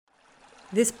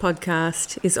This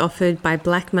podcast is offered by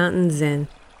Black Mountain Zen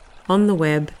on the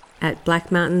web at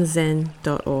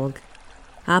blackmountainzen.org.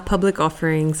 Our public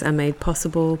offerings are made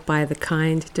possible by the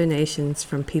kind donations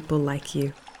from people like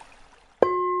you.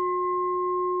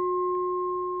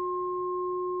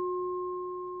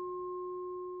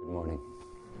 Good morning.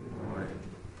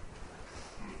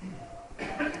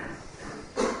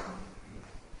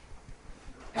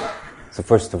 So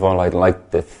first of all, I'd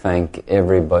like to thank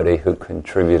everybody who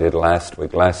contributed last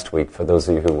week. Last week, for those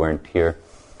of you who weren't here,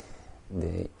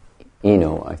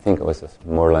 I think it was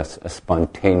more or less a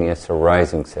spontaneous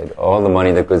arising, said all the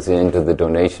money that goes into the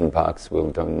donation box will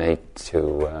donate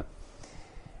to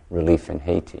relief in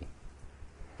Haiti.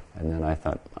 And then I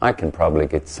thought, I can probably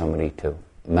get somebody to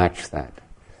match that,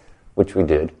 which we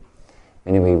did.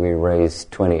 Anyway, we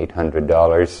raised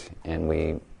 $2,800 and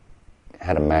we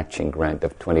had a matching grant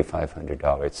of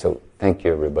 $2,500. So thank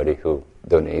you everybody who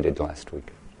donated last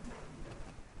week.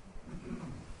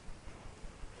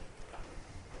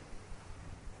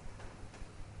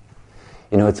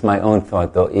 It's my own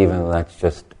thought though, even though that's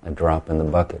just a drop in the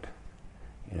bucket.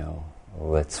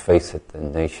 Let's face it, the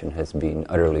nation has been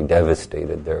utterly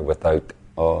devastated there without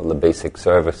all the basic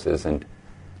services and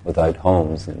without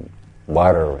homes and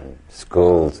water and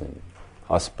schools and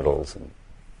hospitals and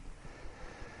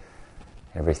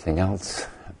everything else,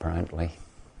 apparently.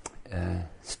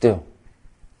 Still,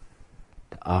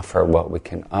 to offer what we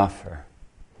can offer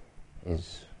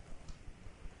is,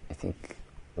 I think,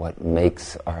 what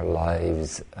makes our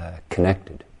lives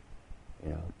connected.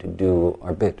 To do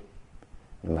our bit,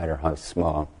 no matter how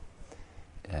small.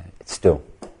 It's still,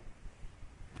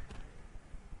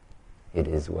 it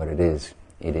is what it is.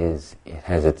 It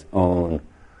has its own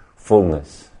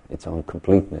fullness, its own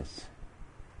completeness.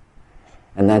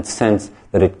 And that sense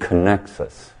that it connects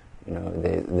us,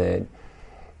 I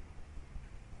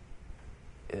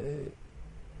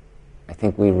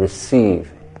think we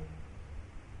receive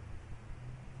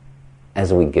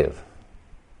as we give.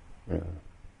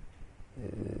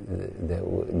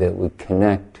 That we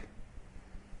connect,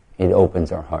 it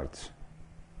opens our hearts.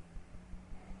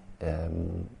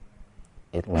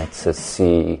 It lets us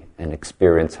see and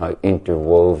experience how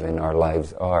interwoven our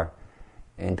lives are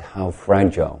and how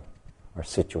fragile our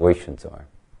situations are.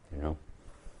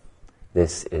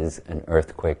 This is an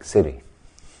earthquake city.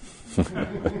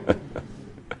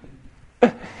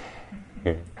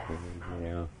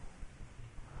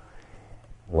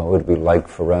 What would it be like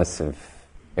for us if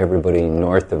everybody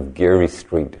north of Geary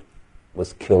Street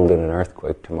was killed in an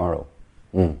earthquake tomorrow?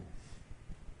 And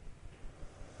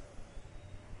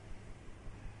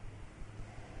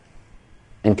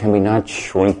can we not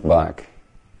shrink back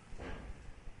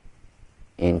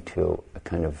into a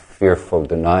kind of fearful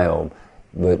denial,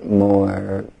 but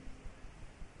more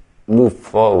move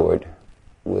forward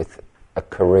with a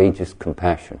courageous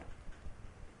compassion?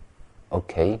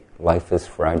 Okay, life is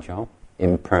fragile,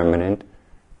 impermanent,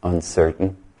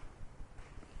 uncertain.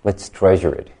 Let's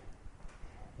treasure it.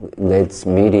 Let's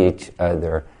meet each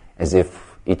other as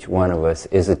if each one of us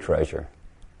is a treasure,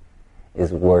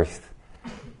 is worth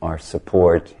our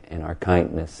support and our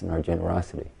kindness and our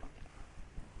generosity.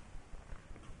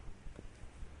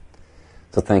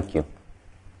 So thank you.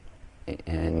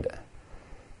 And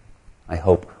I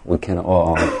hope we can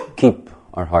all keep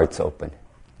our hearts open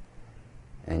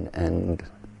and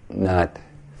not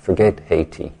forget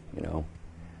Haiti,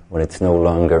 when it's no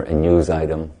longer a news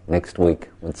item next week,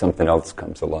 when something else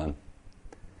comes along.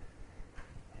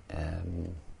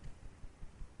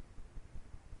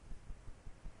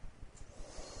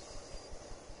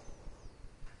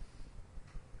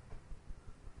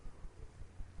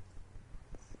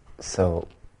 So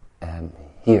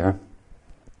here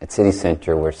at City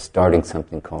Center, we're starting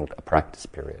something called a practice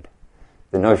period.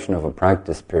 The notion of a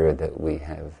practice period that we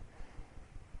have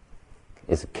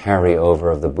is a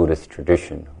carryover of the Buddhist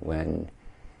tradition. When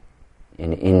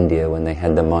in India, when they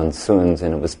had the monsoons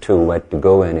and it was too wet to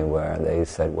go anywhere, they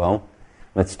said, well,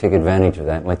 let's take advantage of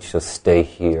that. Let's just stay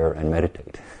here and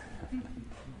meditate,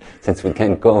 since we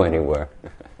can't go anywhere.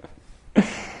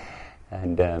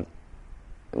 And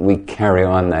we carry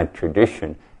on that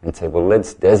tradition and say, well,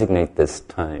 let's designate this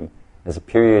time as a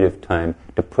period of time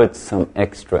to put some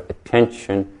extra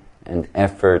attention and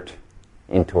effort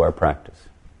into our practice.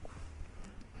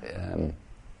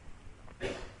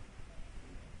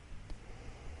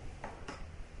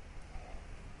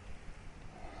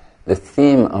 The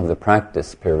theme of the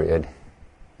practice period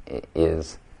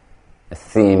is a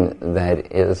theme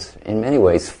that is in many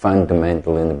ways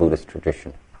fundamental in the Buddhist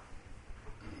tradition.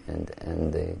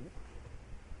 And the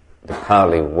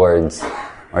Pali words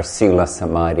are Sila,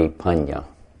 Samadhi, Panya,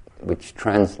 which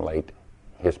translate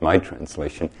here's my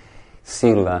translation,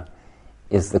 Sila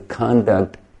is the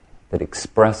conduct that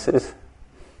expresses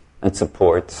and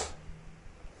supports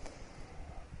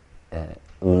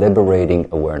liberating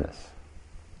awareness.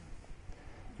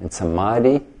 And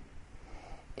Samadhi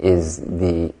is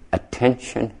the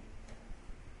attention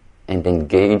and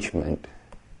engagement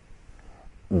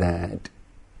that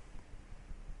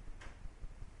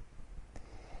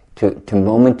to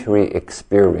momentary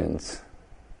experience,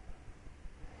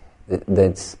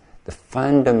 that's the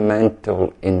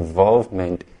fundamental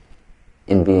involvement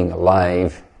in being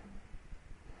alive,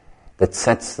 that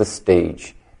sets the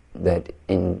stage that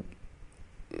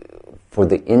for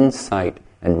the insight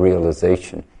and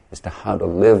realization as to how to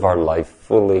live our life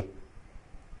fully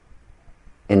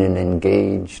in an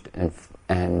engaged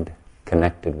and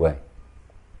connected way.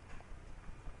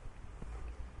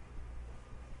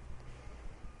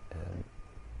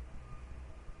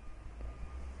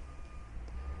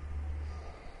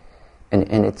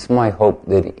 And it's my hope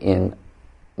that in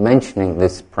mentioning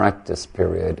this practice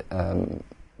period,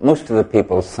 most of the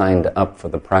people signed up for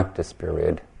the practice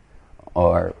period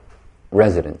are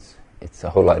residents. It's a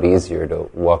whole lot easier to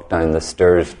walk down the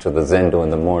stairs to the Zendo in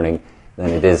the morning than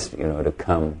it is, to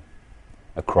come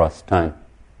across time.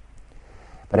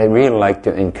 But I'd really like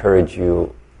to encourage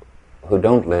you who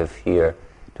don't live here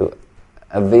to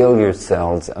avail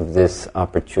yourselves of this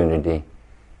opportunity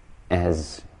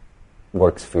as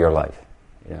works for your life.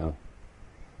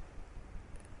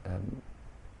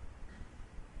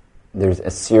 There's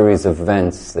a series of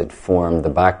events that form the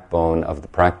backbone of the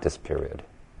practice period.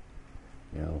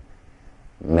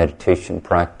 Meditation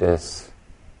practice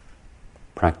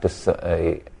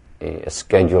a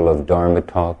schedule of Dharma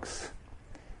talks,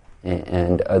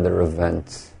 and other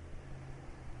events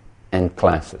and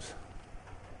classes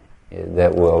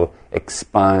that will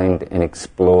expand and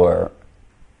explore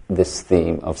this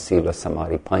theme of Sila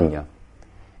Samadhi Panya,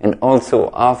 and also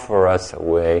offer us a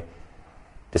way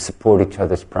to support each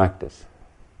other's practice.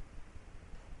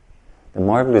 The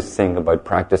marvelous thing about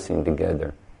practicing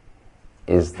together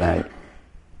is that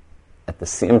at the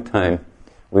same time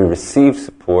we receive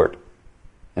support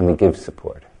and we give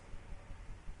support.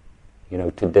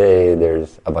 Today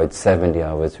there's about 70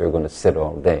 of us who are going to sit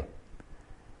all day.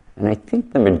 And I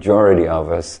think the majority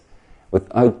of us,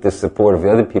 without the support of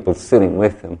the other people sitting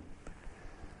with them,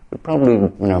 would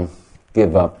probably,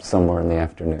 give up somewhere in the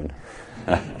afternoon.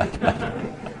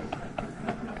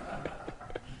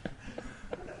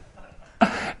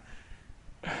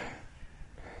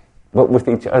 But with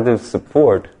each other's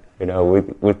support,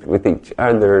 with each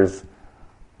other's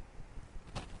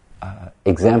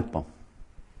example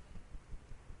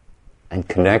and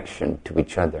connection to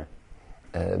each other,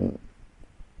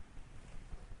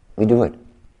 we do it.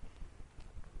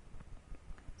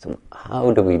 So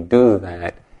how do we do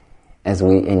that as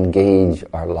we engage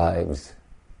our lives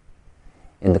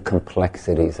in the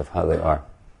complexities of how they are?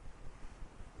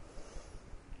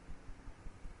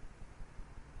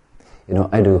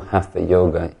 I do hatha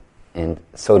yoga, and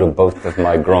so do both of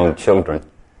my grown children.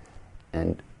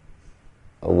 And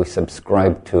we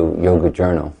subscribe to Yoga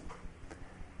Journal.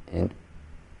 And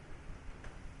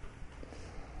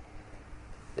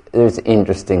there's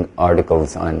interesting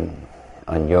articles on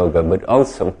yoga, but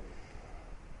also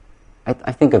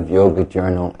I think of Yoga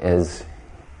Journal as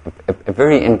a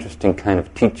very interesting kind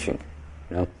of teaching,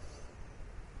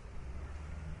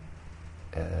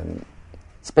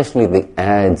 especially the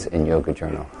ads in Yoga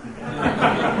Journal.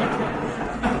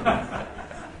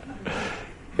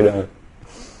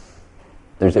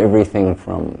 There's everything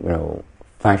from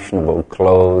fashionable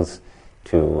clothes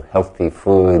to healthy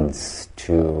foods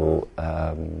to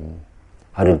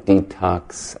how to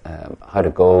detox, how to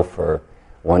go for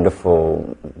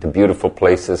the beautiful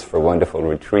places for wonderful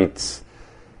retreats.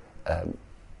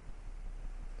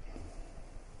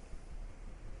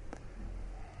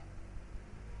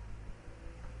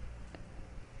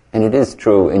 And it is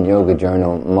true in Yoga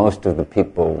Journal, most of the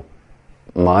people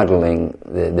modeling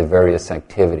the various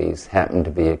activities happen to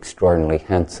be extraordinarily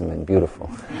handsome and beautiful.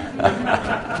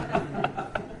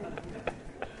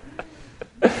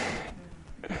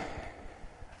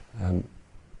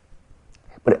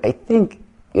 But I think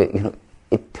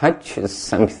it touches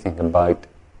something about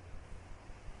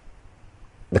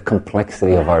the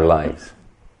complexity of our lives.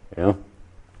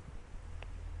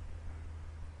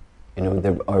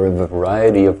 There are a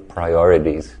variety of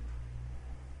priorities,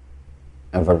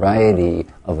 a variety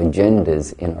of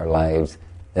agendas in our lives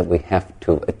that we have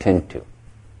to attend to.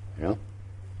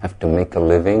 Have to make a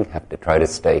living, have to try to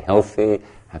stay healthy,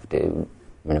 have to,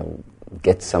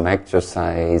 get some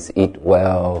exercise, eat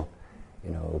well,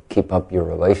 keep up your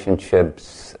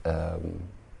relationships,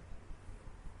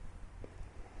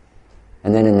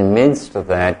 And then in the midst of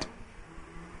that,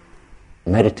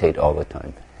 meditate all the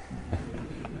time.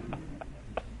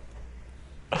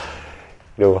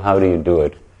 How do you do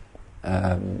it?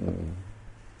 And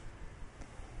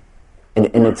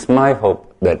it's my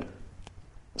hope that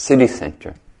City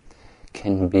Center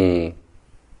can be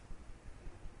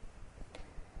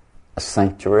a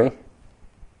sanctuary,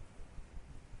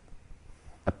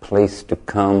 a place to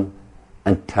come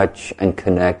and touch and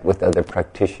connect with other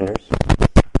practitioners,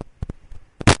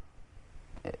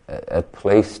 a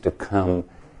place to come.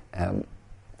 A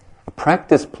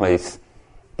practice place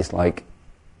is like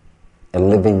a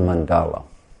living mandala.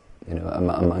 A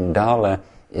mandala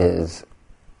is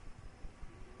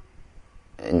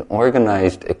an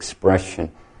organized expression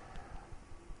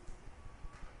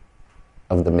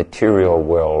of the material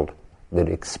world that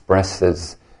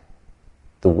expresses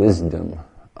the wisdom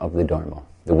of the Dharma,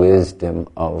 the wisdom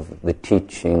of the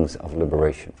teachings of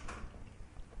liberation.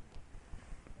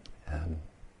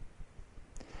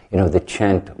 The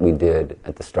chant we did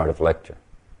at the start of lecture.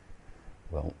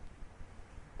 Well,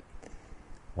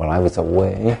 while I was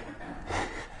away,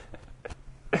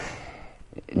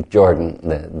 Jordan,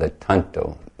 the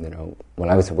Tanto, when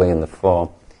I was away in the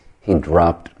fall, he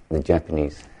dropped the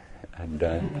Japanese. And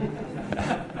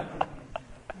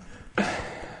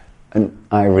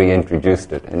I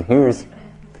reintroduced it. And here's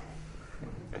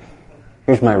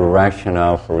my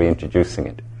rationale for reintroducing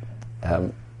it.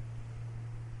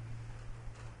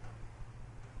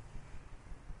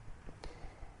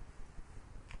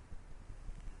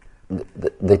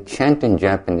 The chant in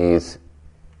Japanese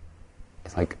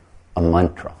is like a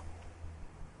mantra.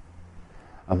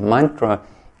 A mantra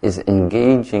is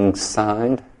engaging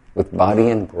sound with body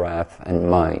and breath and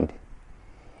mind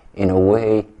in a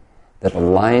way that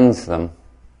aligns them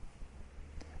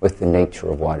with the nature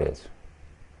of what is.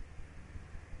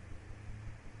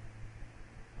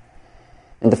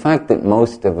 And the fact that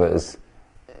most of us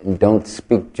don't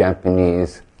speak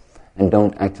Japanese and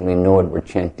don't actually know what we're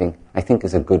chanting, I think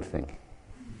is a good thing.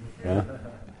 Yeah?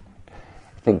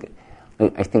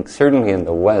 I think certainly in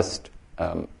the West,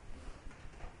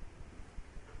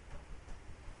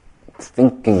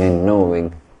 thinking and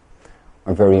knowing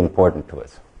are very important to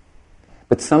us.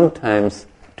 But sometimes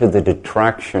to the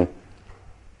detraction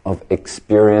of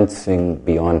experiencing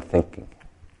beyond thinking.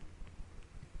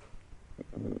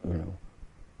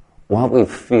 What we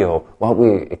feel, what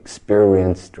we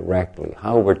experience directly,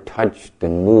 how we're touched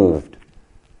and moved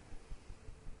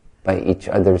by each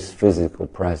other's physical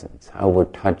presence, how we're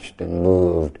touched and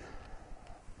moved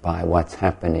by what's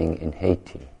happening in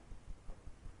Haiti.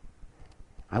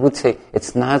 I would say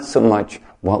it's not so much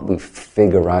what we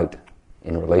figure out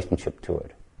in relationship to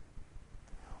it,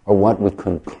 or what we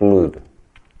conclude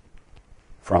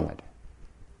from it,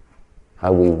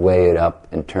 how we weigh it up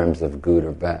in terms of good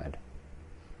or bad.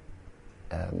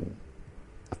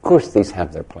 Of course, these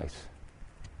have their place.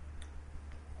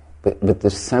 But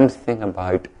there's something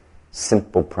about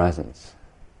simple presence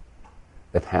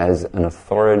that has an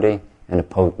authority and a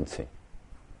potency.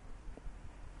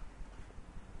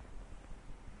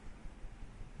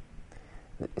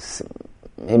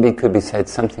 Maybe it could be said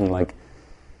something like,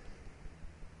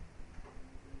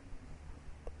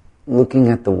 looking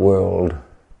at the world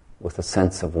with a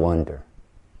sense of wonder,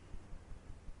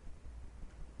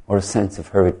 or a sense of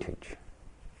heritage,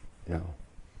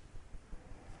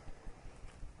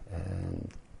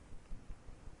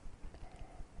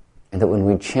 And that when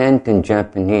we chant in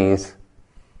Japanese,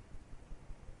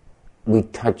 we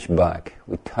touch back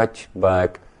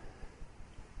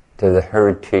to the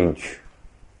heritage,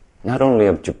 not only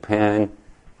of Japan,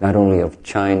 not only of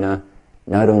China,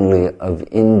 not only of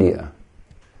India,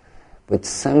 but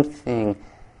something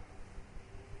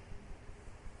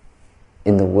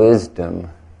in the wisdom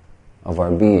of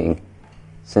our being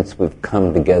since we've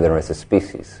come together as a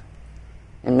species.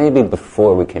 And maybe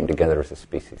before we came together as a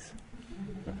species.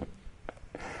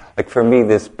 Like for me,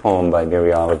 this poem by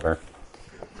Mary Oliver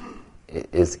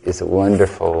is a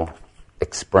wonderful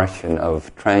expression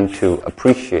of trying to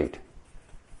appreciate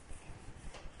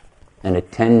and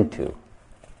attend to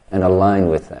and align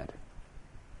with that.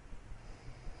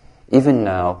 Even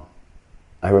now,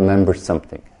 I remember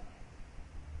something.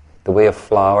 The way a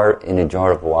flower in a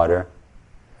jar of water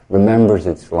remembers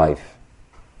its life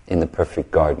in the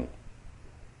perfect garden.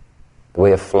 The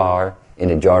way a flower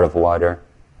in a jar of water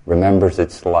remembers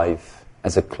its life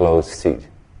as a closed seed.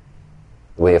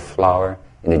 The way a flower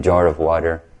in a jar of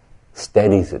water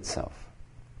steadies itself,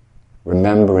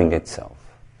 remembering itself.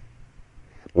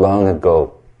 Long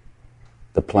ago,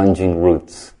 the plunging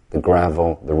roots, the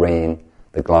gravel, the rain,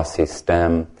 the glossy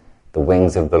stem, the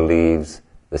wings of the leaves,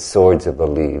 the swords of the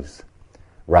leaves,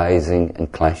 rising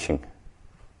and clashing,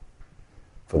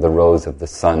 for the rose of the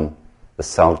sun, the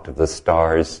salt of the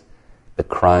stars, the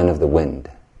crown of the wind,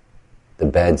 the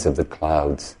beds of the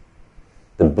clouds,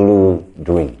 the blue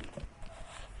dream,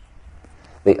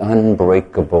 the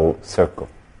unbreakable circle.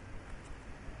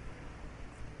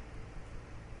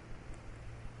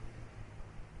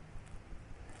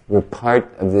 We're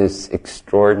part of this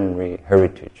extraordinary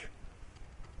heritage.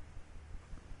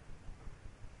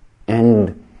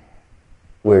 And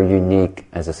we're unique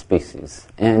as a species,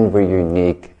 and we're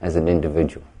unique as an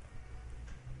individual.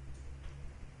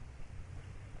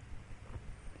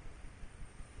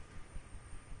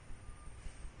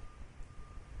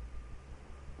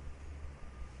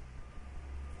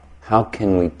 How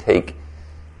can we take,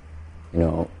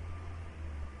 the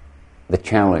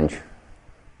challenge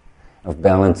of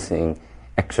balancing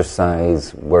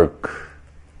exercise, work,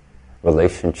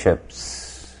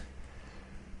 relationships,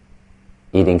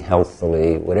 eating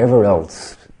healthily, whatever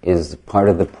else is part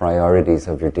of the priorities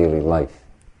of your daily life,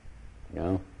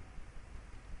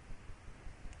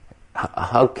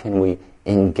 How can we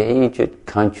engage it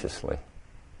consciously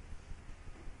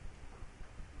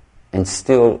and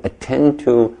still attend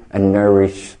to and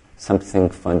nourish something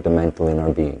fundamental in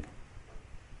our being?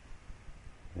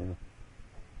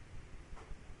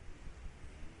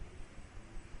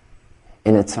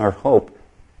 And it's our hope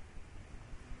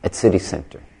at City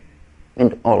Center,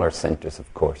 and all our centers,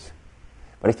 of course.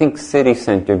 But I think City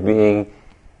Center, being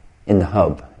in the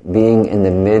hub, being in the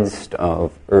midst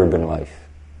of urban life,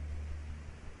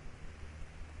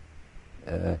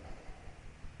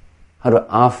 how to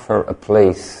offer a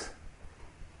place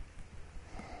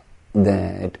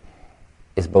that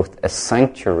is both a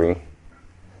sanctuary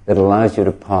that allows you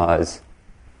to pause,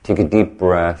 take a deep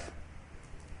breath,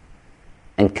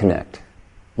 and connect.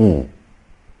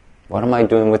 What am I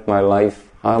doing with my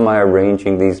life? How am I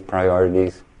arranging these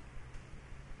priorities?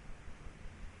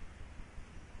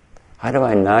 How do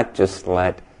I not just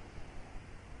let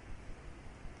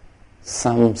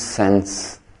some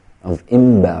sense of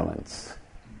imbalance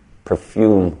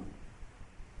perfume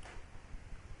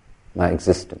my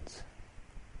existence?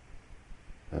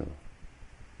 And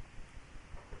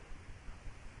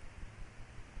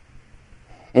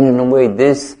in a way,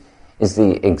 this is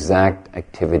the exact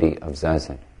activity of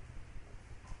Zazen.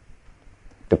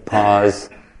 To pause,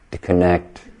 to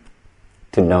connect,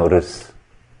 to notice,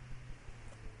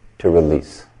 to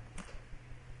release.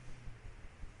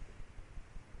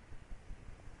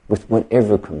 With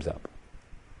whatever comes up.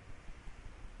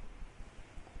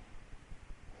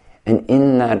 And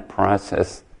in that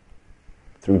process,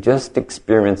 through just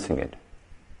experiencing it,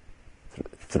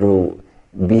 through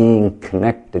being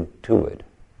connected to it,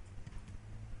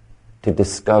 to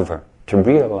discover, to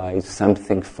realize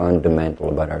something fundamental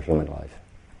about our human life.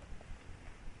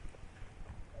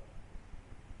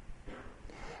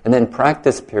 And then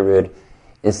practice period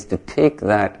is to take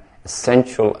that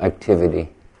essential activity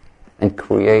and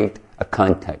create a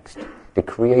context, to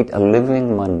create a living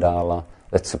mandala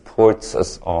that supports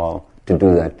us all to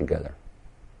do that together.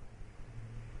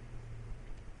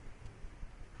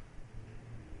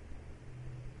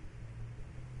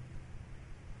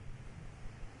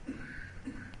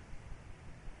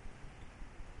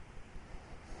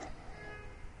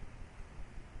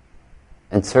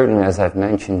 And certainly, as I've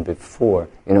mentioned before,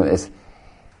 as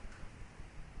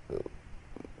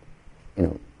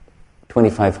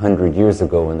 2,500 years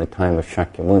ago, in the time of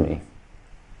Shakyamuni,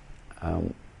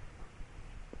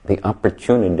 the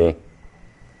opportunity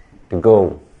to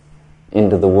go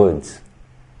into the woods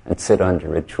and sit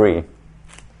under a tree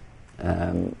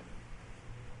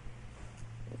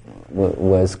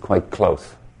was quite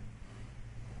close.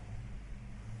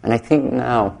 And I think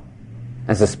now,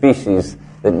 as a species,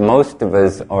 that most of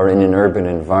us are in an urban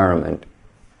environment,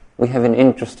 we have an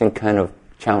interesting kind of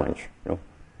challenge.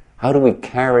 How do we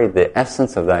carry the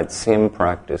essence of that same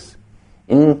practice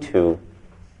into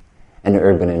an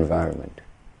urban environment?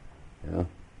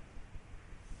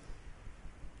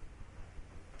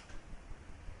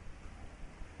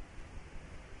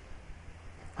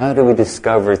 How do we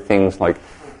discover things like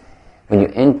when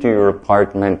you enter your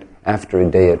apartment after a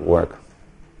day at work,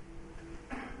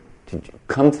 to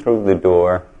come through the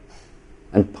door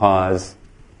and pause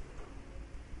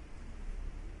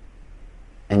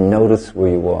and notice where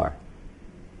you are.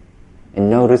 And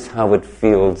notice how it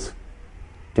feels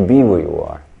to be where you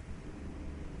are.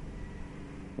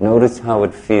 Notice how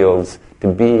it feels to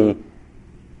be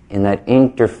in that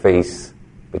interface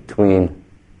between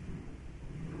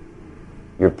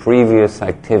your previous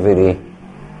activity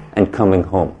and coming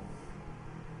home.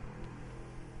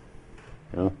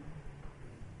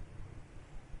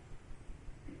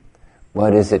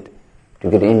 What is it to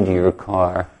get into your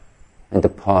car and to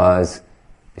pause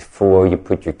before you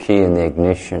put your key in the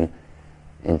ignition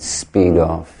and speed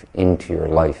off into your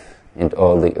life, into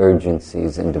all the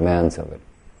urgencies and demands of it?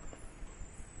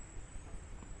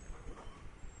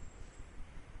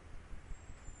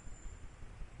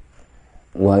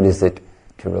 What is it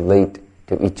to relate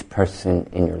to each person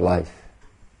in your life,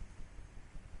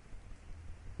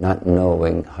 not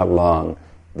knowing how long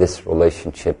this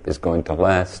relationship is going to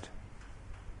last,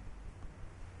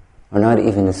 or not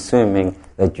even assuming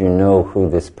that you know who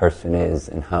this person is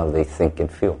and how they think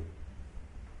and feel?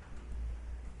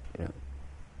 You know,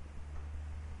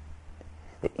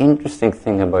 the interesting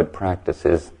thing about practice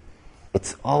is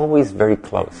it's always very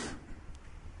close.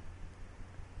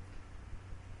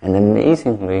 And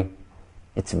amazingly,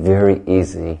 it's very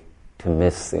easy to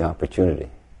miss the opportunity.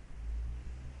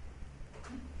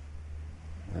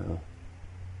 You know?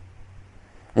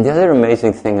 And the other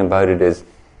amazing thing about it is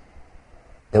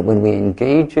that when we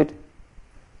engage it,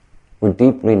 we're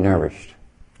deeply nourished.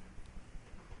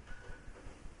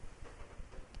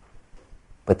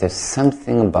 But there's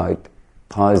something about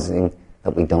pausing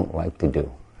that we don't like to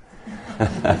do.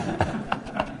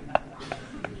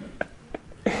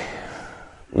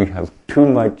 We have too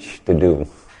much to do.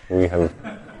 We have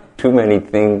too many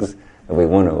things that we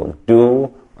want to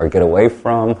do or get away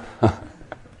from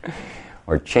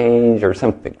or change or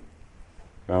something.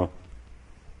 You know?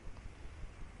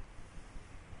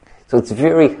 So it's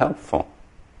very helpful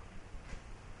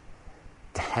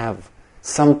to have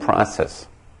some process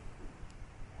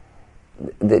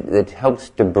that helps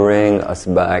to bring us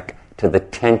back to the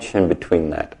tension between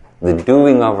that, the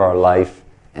doing of our life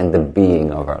and the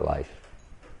being of our life.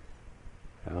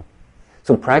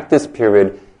 So practice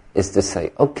period is to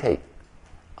say, okay,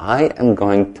 I am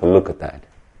going to look at that.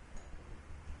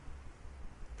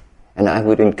 And I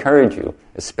would encourage you,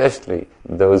 especially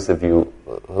those of you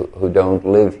who don't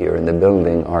live here in the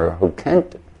building or who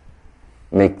can't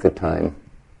make the time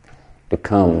to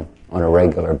come on a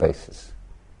regular basis,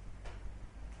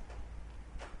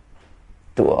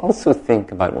 to also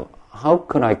think about, well, how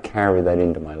could I carry that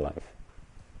into my life?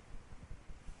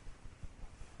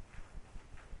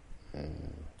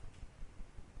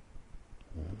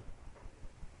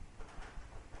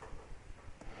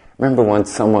 Remember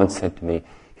once someone said to me,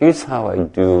 here's how I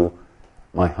do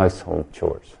my household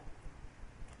chores.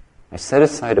 I set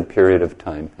aside a period of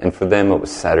time, and for them it was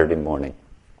Saturday morning.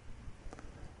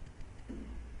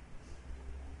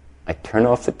 I turn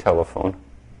off the telephone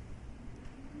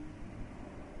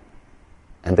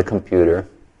and the computer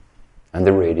and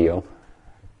the radio,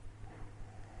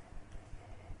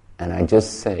 and I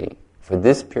just say, for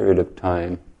this period of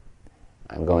time,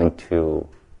 I'm going to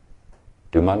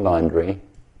do my laundry,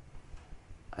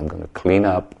 I'm going to clean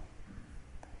up,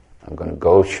 I'm going to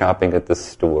go shopping at the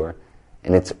store,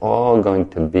 and it's all going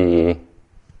to be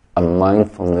a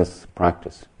mindfulness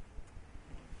practice.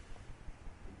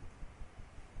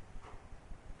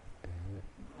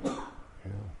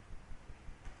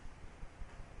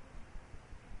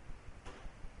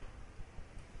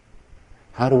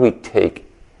 How do we take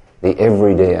the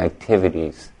everyday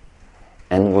activities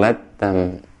and let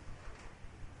them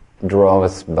draw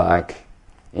us back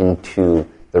into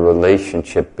the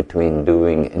relationship between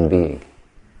doing and being?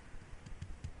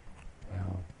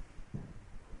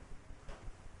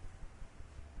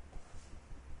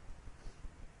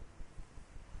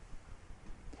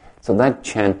 So that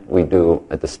chant we do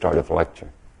at the start of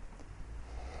lecture,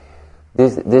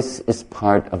 this is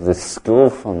part of the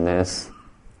skillfulness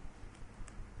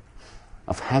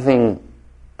of having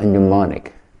a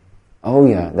mnemonic. Oh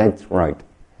yeah, that's right.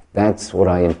 That's what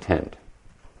I intend.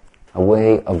 A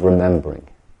way of remembering.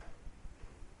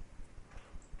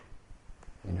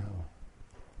 You know,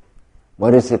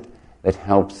 what is it that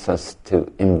helps us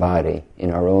to embody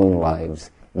in our own lives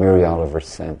Mary Oliver's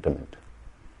sentiment?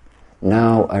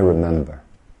 Now I remember.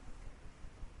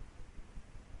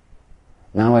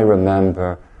 Now I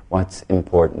remember what's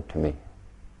important to me.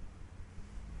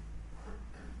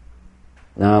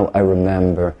 Now I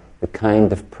remember the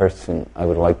kind of person I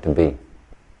would like to be.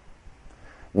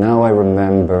 Now I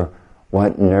remember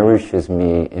what nourishes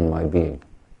me in my being.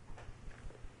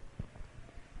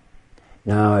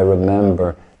 Now I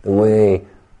remember the way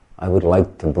I would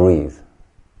like to breathe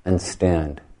and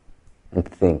stand and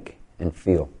think and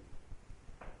feel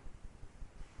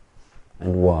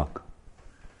and walk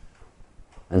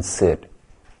and sit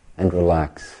and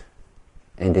relax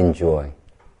and enjoy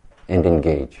and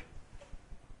engage.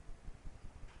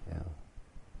 Yeah.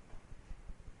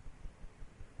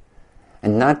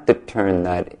 And not to turn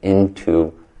that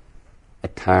into a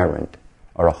tyrant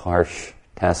or a harsh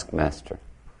taskmaster.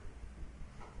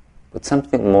 but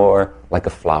something more like a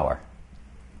flower.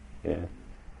 You know?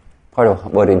 Part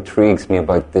of what intrigues me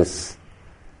about this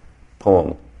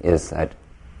poem is that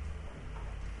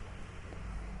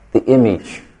the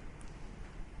image,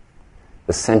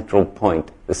 the central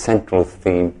point, the central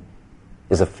theme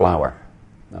is a flower.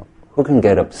 Now, who can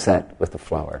get upset with a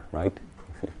flower, right?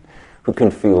 Who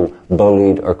can feel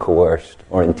bullied or coerced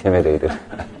or intimidated?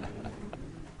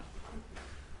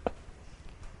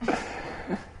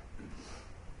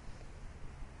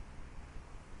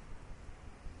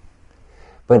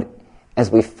 But as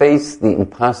we face the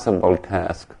impossible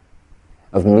task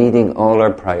of meeting all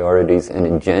our priorities and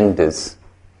agendas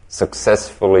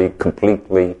successfully,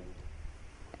 completely,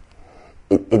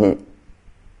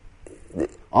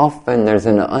 often there's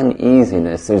an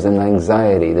uneasiness, there's an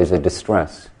anxiety, there's a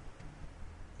distress.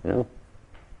 You know?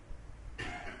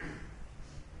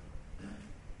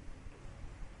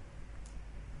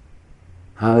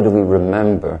 How do we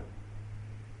remember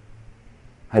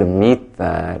how to meet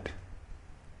that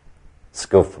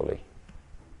skillfully?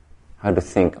 How to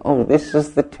think, oh, this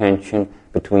is the tension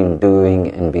between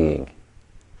doing and being.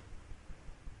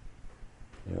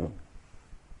 You know?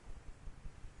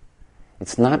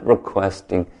 It's not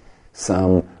requesting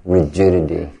some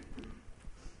rigidity,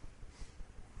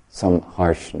 some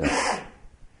harshness.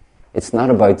 It's not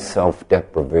about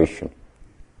self-deprivation.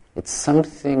 It's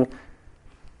something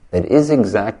that is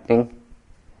exacting,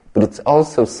 but it's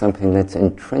also something that's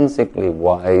intrinsically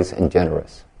wise and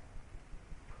generous.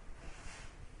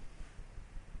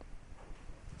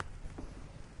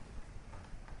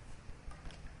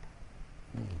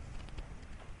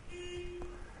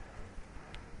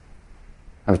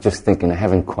 I was just thinking I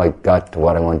haven't quite got to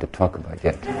what I wanted to talk about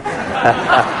yet.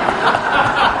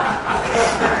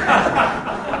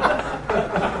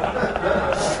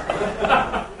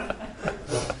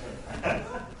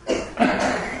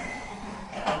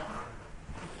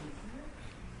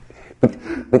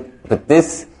 But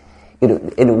this,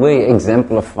 in a way,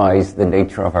 exemplifies the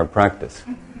nature of our practice.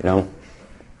 You know,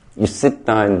 you sit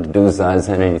down to do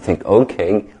zazen and you think,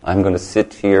 okay, I'm going to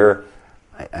sit here.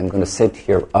 I'm going to sit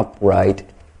here upright,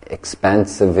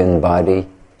 expansive in body,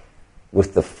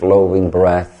 with the flowing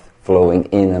breath flowing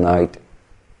in and out.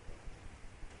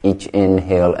 Each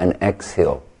inhale and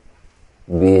exhale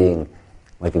being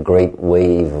like a great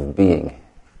wave of being.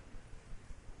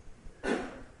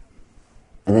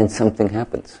 And then something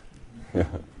happens.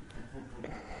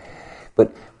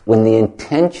 But when the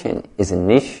intention is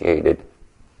initiated,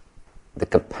 the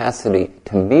capacity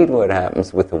to meet what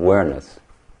happens with awareness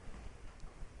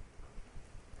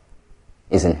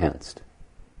is enhanced.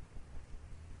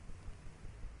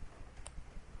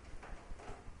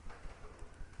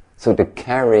 So to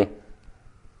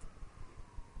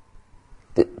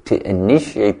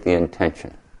initiate the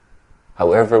intention,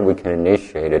 however we can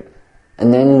initiate it,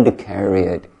 and then to carry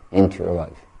it into your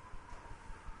life.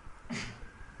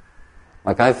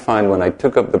 Like I find when I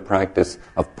took up the practice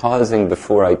of pausing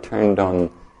before I turned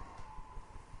on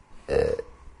the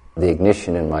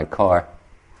ignition in my car,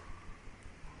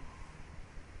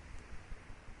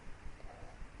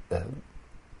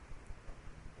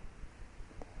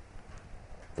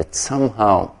 that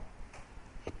somehow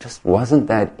it just wasn't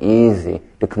that easy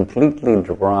to completely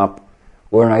drop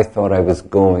where I thought I was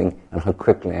going and how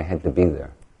quickly I had to be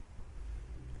there.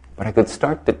 But I could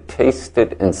start to taste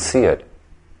it and see it,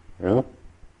 you know?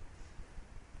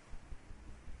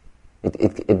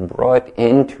 It brought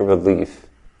into relief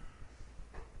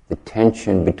the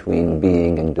tension between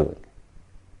being and doing.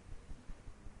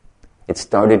 It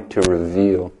started to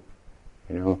reveal,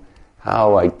 you know,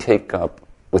 how I take up,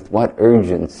 with what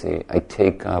urgency I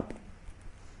take up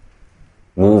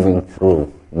moving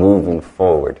through, moving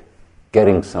forward,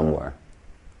 getting somewhere,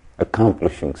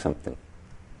 accomplishing something.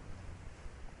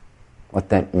 What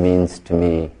that means to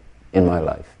me in my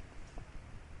life.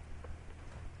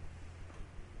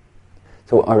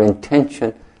 So our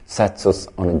intention sets us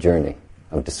on a journey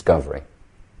of discovery.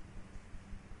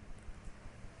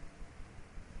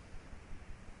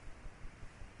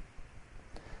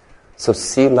 So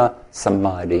sila,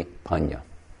 samadhi, panya.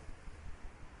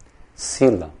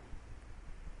 Sila,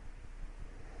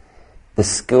 the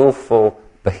skillful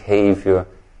behavior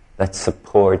that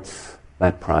supports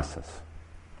that process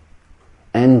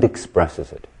and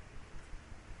expresses it.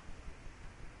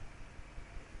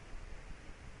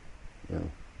 You know,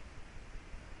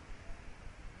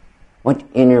 what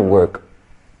inner work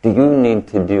do you need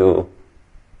to do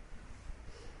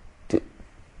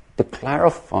to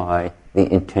clarify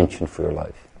the intention for your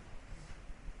life?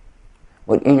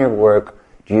 What inner work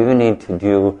do you need to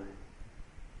do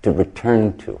to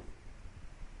return to?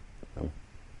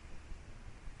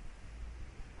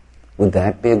 Would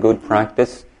that be a good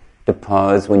practice? To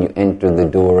pause when you enter the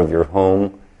door of your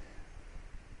home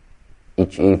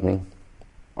each evening?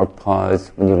 Or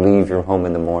pause when you leave your home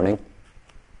in the morning?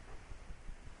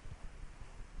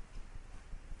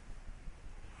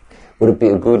 Would it be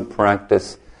a good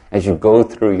practice as you go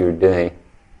through your day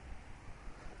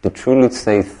to truly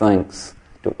say thanks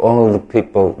to all the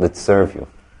people that serve you?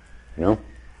 You know?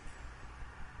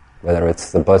 Whether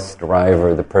it's the bus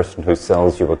driver, the person who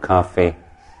sells you a coffee,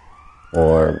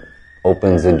 or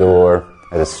opens a door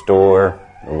at a store,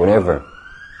 or whatever.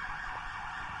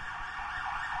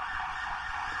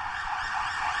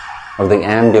 Or the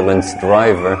ambulance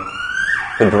driver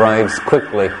who drives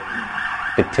quickly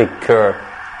to take care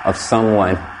of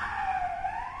someone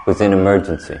who's in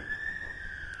emergency.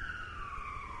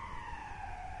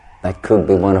 That could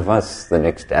be one of us the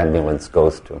next ambulance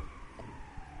goes to.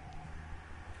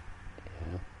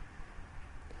 Yeah.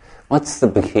 What's the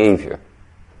behavior?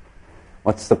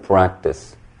 What's the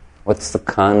practice? What's the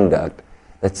conduct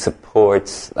that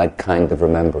supports that kind of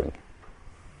remembering?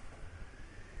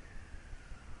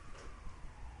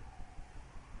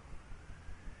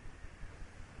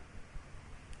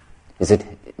 Is it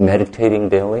meditating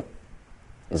daily?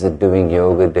 Is it doing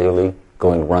yoga daily?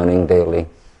 Going running daily?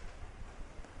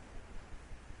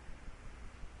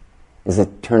 Is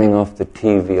it turning off the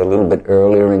TV a little bit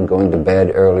earlier and going to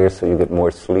bed earlier so you get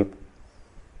more sleep?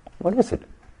 What is it?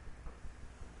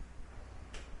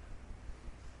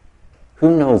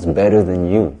 Who knows better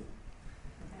than you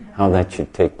how that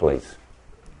should take place?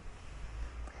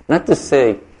 Not to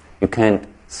say you can't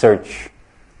search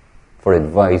for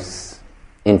advice,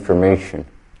 information,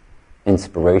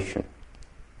 inspiration,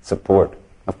 support.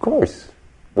 Of course,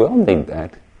 we all need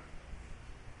that.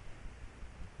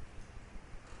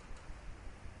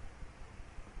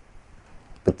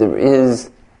 But there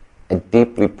is a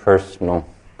deeply personal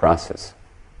process.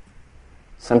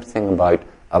 Something about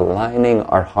aligning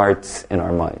our hearts and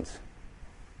our minds.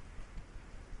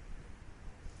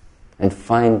 And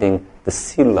finding the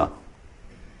sila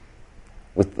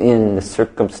within the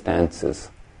circumstances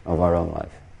of our own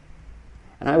life.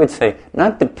 And I would say,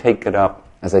 not to take it up,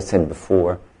 as I said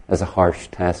before, as a harsh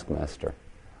taskmaster.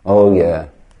 Oh yeah,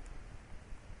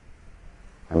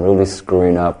 I'm really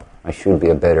screwing up, I should be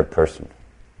a better person.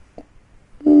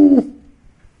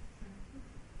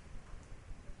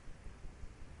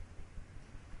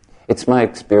 It's my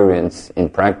experience in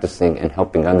practicing and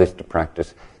helping others to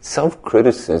practice.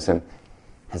 Self-criticism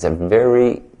has a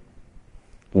very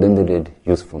limited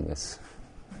usefulness.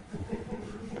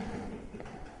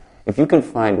 If you can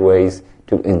find ways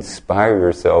to inspire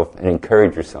yourself and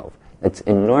encourage yourself, that's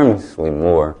enormously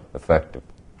more effective.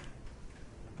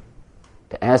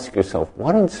 To ask yourself,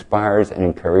 what inspires and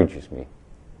encourages me?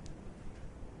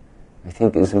 I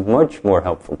think is a much more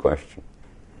helpful question.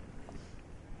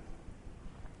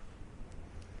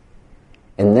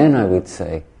 And then I would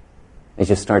say, as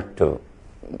you start to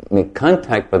make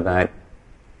contact with that,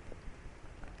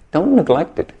 don't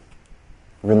neglect it.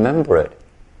 Remember it.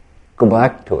 Go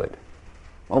back to it.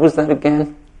 What was that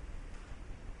again?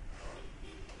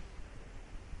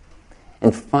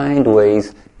 And find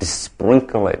ways to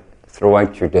sprinkle it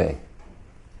throughout your day.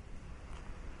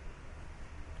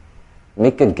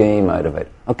 Make a game out of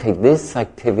it. Okay, this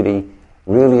activity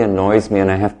really annoys me and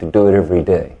I have to do it every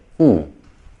day.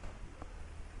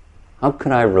 How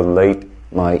can I relate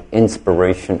my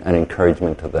inspiration and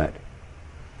encouragement to that?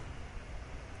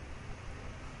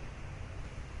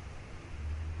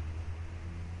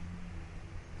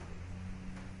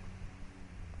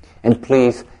 And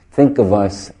please think of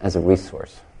us as a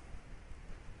resource.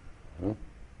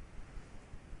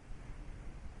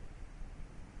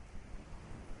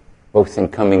 Both in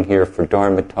coming here for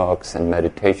Dharma talks and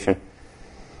meditation,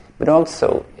 but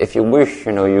also, if you wish,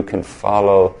 you can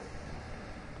follow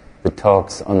the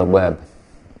talks on the web.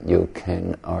 You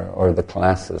can, or the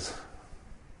classes.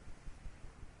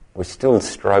 We're still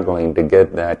struggling to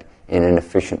get that in an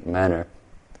efficient manner,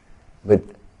 but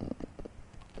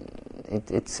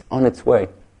it's on its way.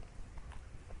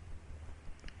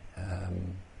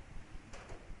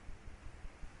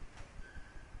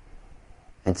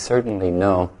 And certainly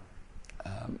know,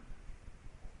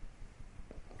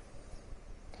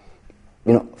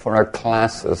 for our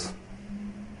classes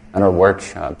and our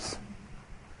workshops,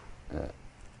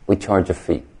 we charge a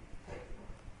fee.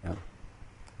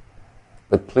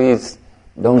 But please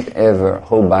don't ever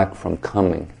hold back from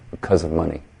coming because of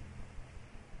money.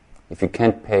 If you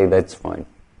can't pay, that's fine.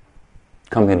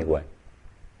 Come anyway.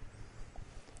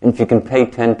 And if you can pay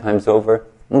 10 times over,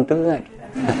 we'll do that.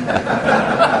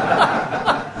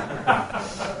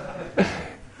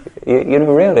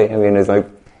 Really, it's like,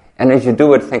 And as you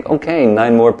do it, think, okay,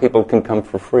 9 more people can come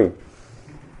for free.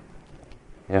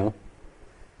 You know?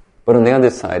 But on the other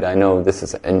side, I know this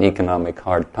is an economic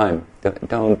hard time.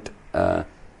 Don't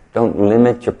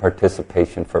limit your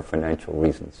participation for financial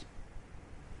reasons.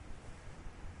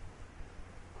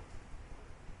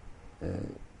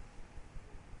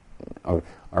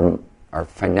 Our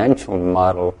financial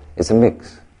model is a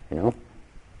mix, you know.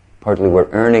 Partly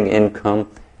we're earning income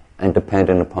and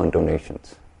dependent upon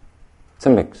donations. It's a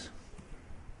mix.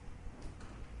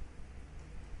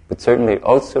 But certainly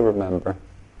also remember,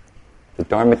 the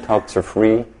Dharma talks are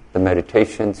free, the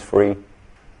meditation's free.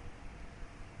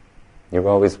 You're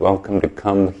always welcome to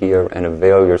come here and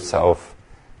avail yourself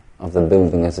of the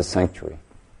building as a sanctuary.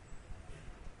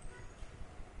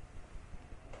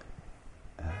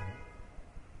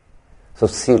 So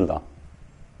sila.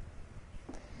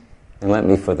 And let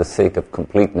me, for the sake of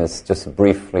completeness, just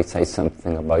briefly say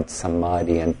something about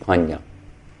samadhi and panya.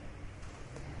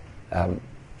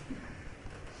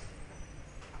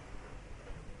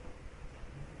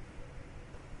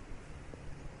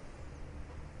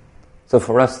 So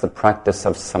for us, the practice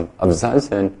of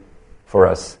zazen,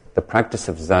 the practice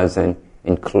of zazen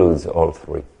includes all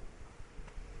 3.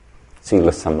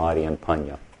 Sila, samadhi, and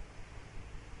panya.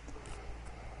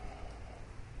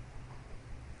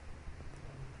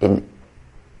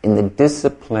 In the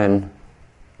discipline,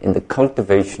 in the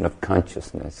cultivation of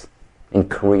consciousness, in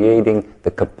creating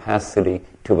the capacity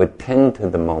to attend to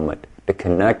the moment, to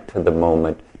connect to the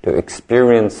moment, to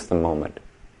experience the moment,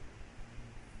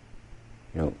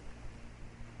 you know,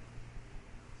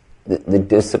 the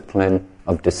discipline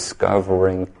of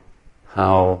discovering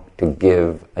how to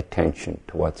give attention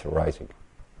to what's arising.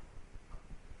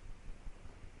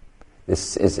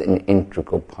 This is an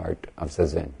integral part of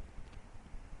Zazen.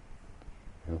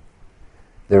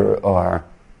 There are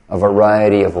a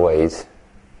variety of ways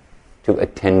to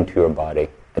attend to your body,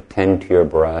 attend to your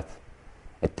breath,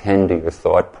 attend to your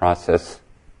thought process.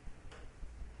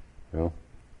 You know?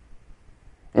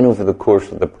 And over the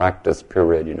course of the practice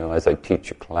period, you know, as I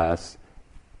teach a class,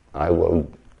 I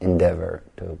will endeavor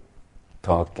to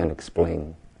talk and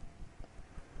explain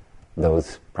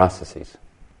those processes.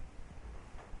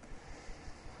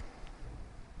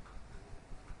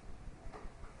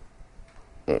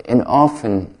 And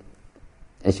often,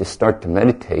 as you start to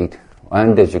meditate,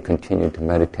 and as you continue to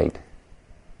meditate,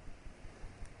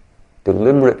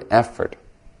 deliberate effort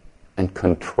and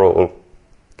control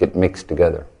get mixed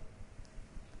together.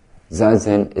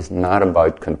 Zazen is not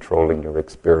about controlling your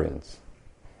experience,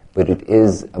 but it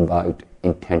is about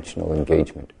intentional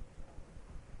engagement.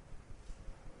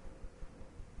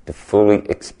 To fully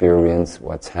experience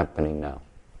what's happening now.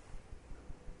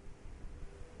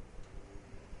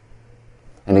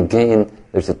 And again,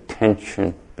 there's a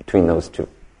tension between those two.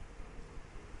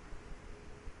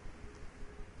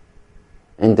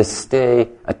 And to stay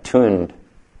attuned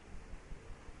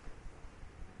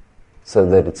so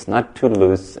that it's not too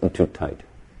loose and too tight.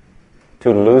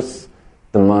 Too loose,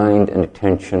 the mind and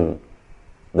attention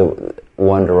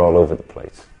wander all over the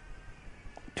place.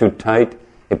 Too tight,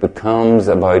 it becomes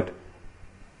about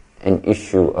an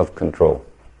issue of control.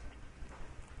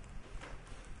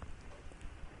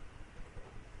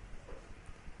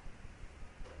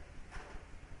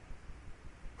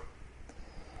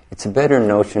 It's a better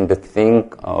notion to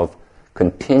think of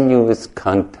continuous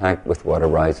contact with what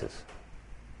arises.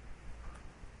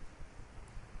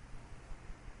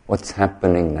 What's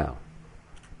happening now?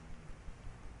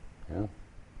 Yeah?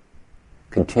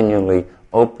 Continually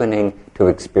opening to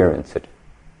experience it.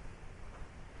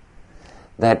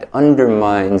 That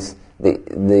undermines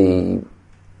the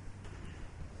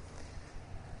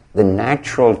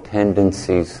natural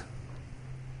tendencies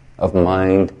of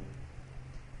mind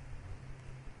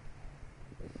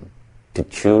to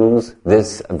choose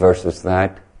this versus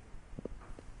that,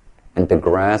 and to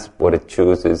grasp what it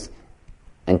chooses,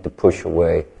 and to push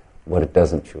away what it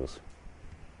doesn't choose.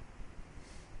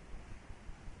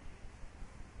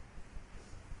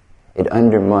 It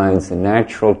undermines the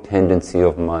natural tendency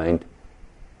of mind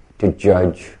to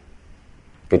judge,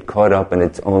 get caught up in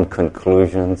its own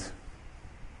conclusions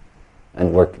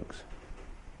and workings.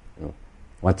 You know,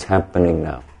 what's happening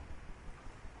now?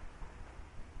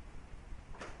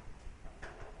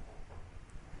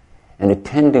 And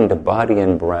attending to body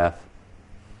and breath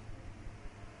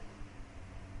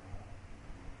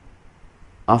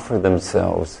offer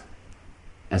themselves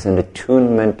as an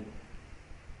attunement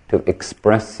to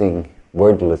expressing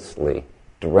wordlessly,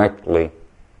 directly,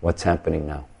 what's happening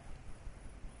now,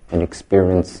 and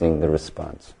experiencing the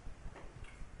response.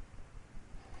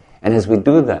 And as we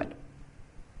do that,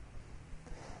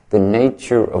 the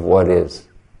nature of what is,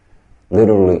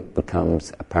 literally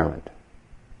becomes apparent.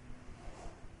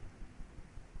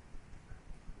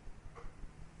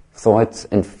 Thoughts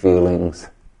and feelings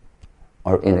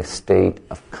are in a state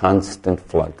of constant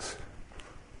flux,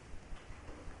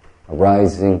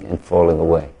 arising and falling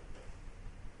away.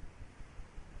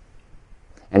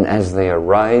 And as they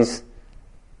arise,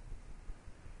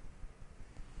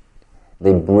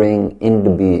 they bring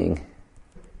into being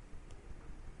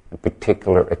a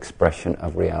particular expression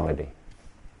of reality.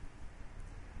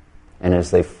 And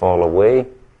as they fall away,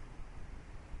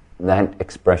 that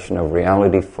expression of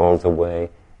reality falls away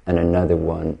and another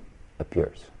one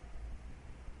appears.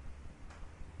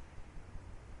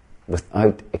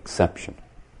 Without exception.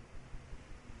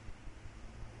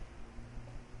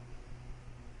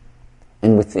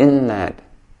 And within that,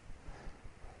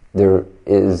 there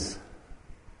is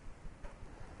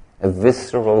a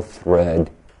visceral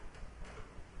thread,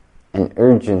 an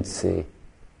urgency,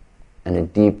 and a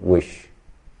deep wish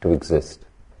to exist.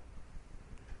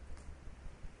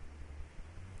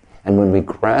 And when we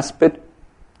grasp it,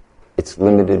 it's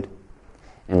limited.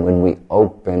 And when we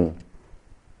open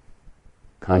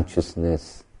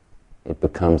consciousness, it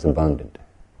becomes abundant.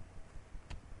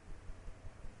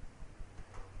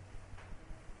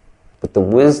 But the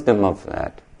wisdom of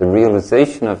that, the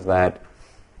realization of that,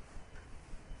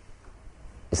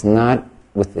 is not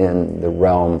within the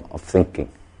realm of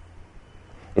thinking.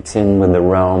 It's in the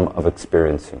realm of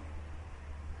experiencing.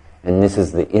 And this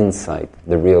is the insight,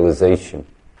 the realization,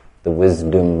 the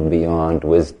wisdom beyond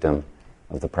wisdom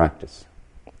of the practice.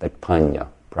 That panya,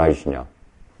 prajna,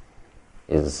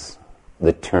 is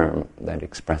the term that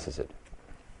expresses it.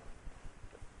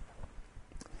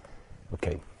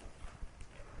 Okay.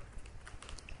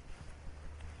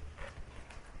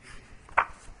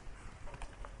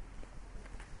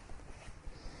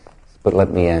 But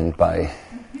let me end by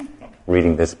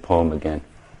reading this poem again.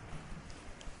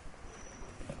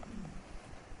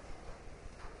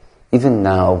 Even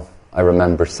now, I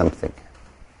remember something.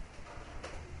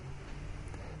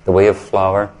 The way a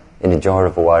flower in a jar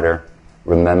of water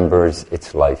remembers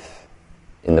its life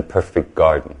in the perfect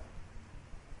garden.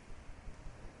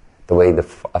 The way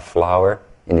a flower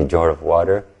in a jar of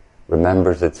water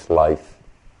remembers its life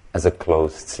as a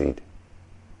closed seed.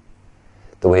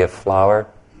 The way a flower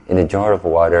in a jar of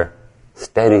water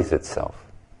steadies itself,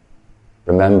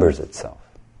 remembers itself.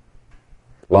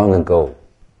 Long ago,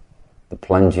 the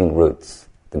plunging roots,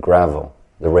 the gravel,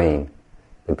 the rain,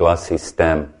 the glossy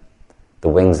stem, the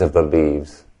wings of the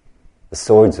leaves, the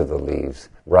swords of the leaves,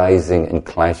 rising and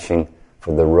clashing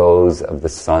for the rose of the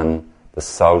sun, the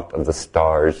salt of the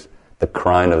stars, the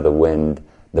crine of the wind,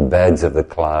 the beds of the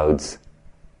clouds,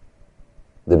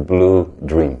 the blue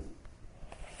dream.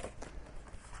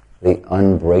 The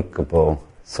unbreakable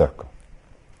circle.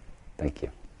 Thank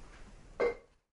you.